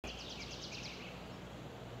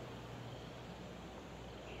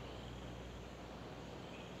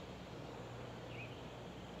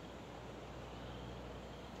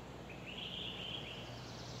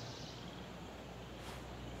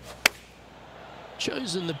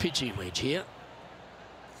chosen the pitching wedge here.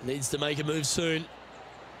 Needs to make a move soon.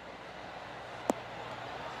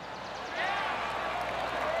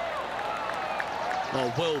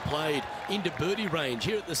 Oh, well played. Into birdie range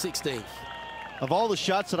here at the 16th. Of all the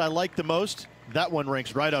shots that I like the most, that one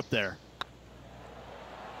ranks right up there.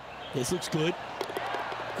 This looks good.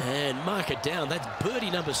 And mark it down. That's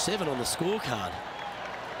birdie number 7 on the scorecard.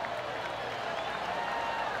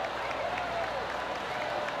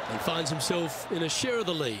 He finds himself in a share of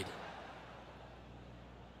the lead.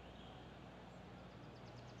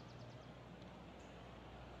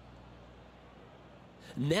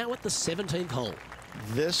 Now at the 17th hole.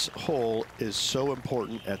 This hole is so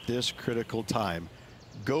important at this critical time.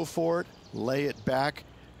 Go for it, lay it back.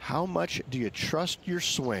 How much do you trust your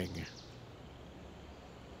swing?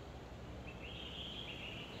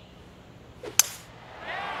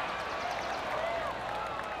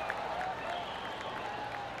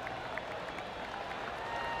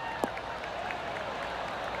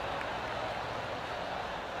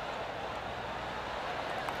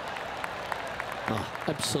 Oh,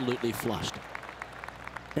 absolutely flushed.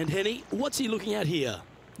 And Henny, what's he looking at here?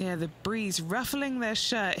 Yeah, the breeze ruffling their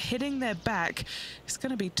shirt, hitting their back. It's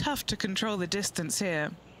going to be tough to control the distance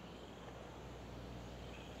here.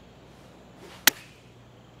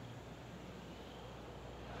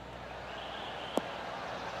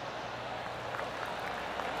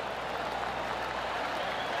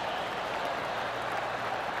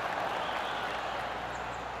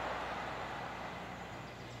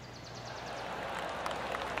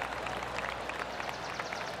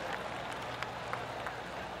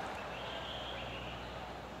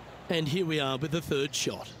 And here we are with the third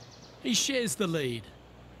shot. He shares the lead.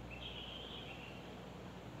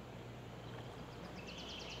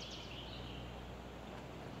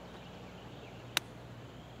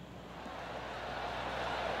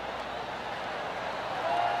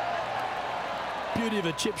 Beauty of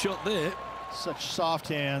a chip shot there. Such soft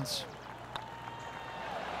hands.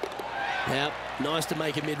 Now, nice to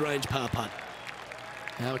make a mid-range par putt.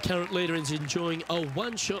 Our current leader is enjoying a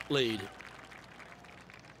one-shot lead.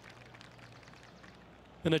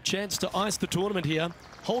 And a chance to ice the tournament here.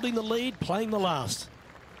 Holding the lead, playing the last.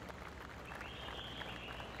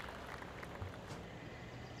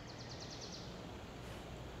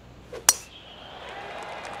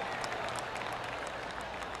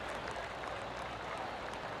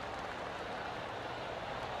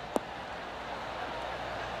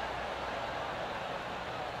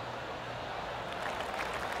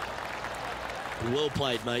 Well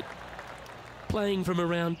played, mate. Playing from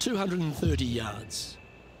around 230 yards.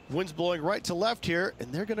 Wind's blowing right to left here,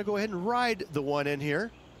 and they're going to go ahead and ride the one in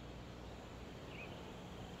here.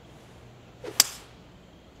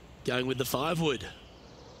 Going with the 5-wood.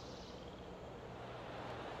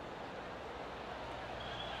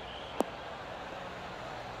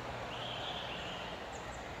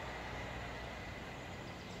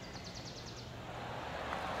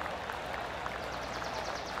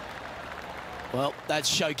 Well,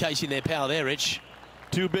 that's showcasing their power there, Rich.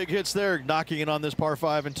 2 big hits there, knocking it on this par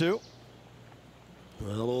 5 and 2.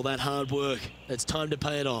 Well, all that hard work, it's time to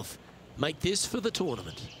pay it off. Make this for the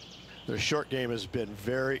tournament. Their short game has been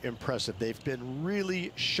very impressive. They've been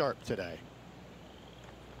really sharp today.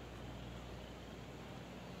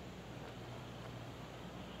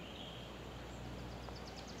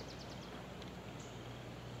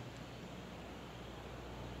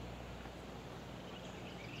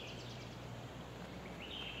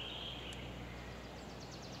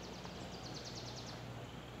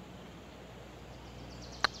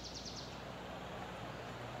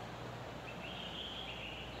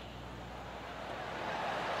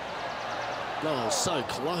 Oh, so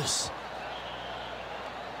close.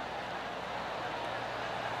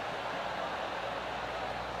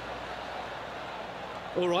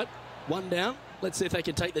 All right, one down. Let's see if they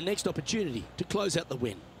can take the next opportunity to close out the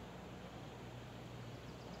win.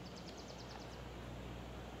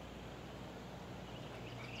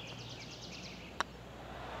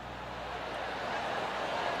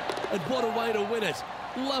 And what a way to win it.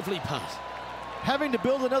 Lovely putt. Having to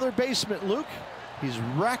build another basement, Luke. He's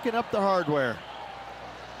racking up the hardware.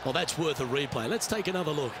 Well, that's worth a replay. Let's take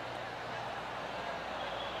another look.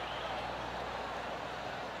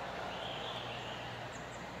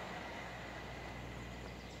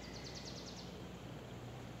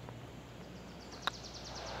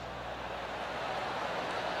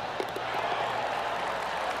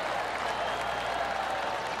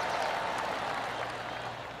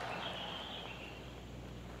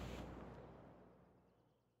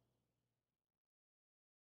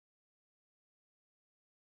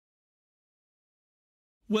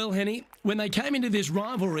 Well, Henny, when they came into this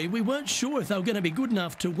rivalry, we weren't sure if they were going to be good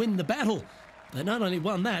enough to win the battle. They not only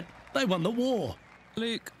won that, they won the war.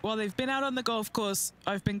 Luke, while they've been out on the golf course,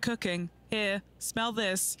 I've been cooking. Here, smell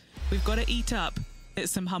this. We've got to eat up.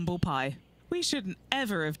 It's some humble pie. We shouldn't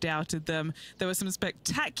ever have doubted them. There was some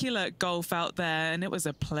spectacular golf out there, and it was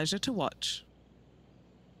a pleasure to watch.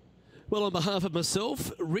 Well, on behalf of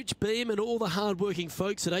myself, Rich Beam, and all the hard-working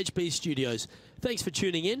folks at HB Studios, thanks for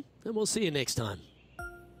tuning in, and we'll see you next time.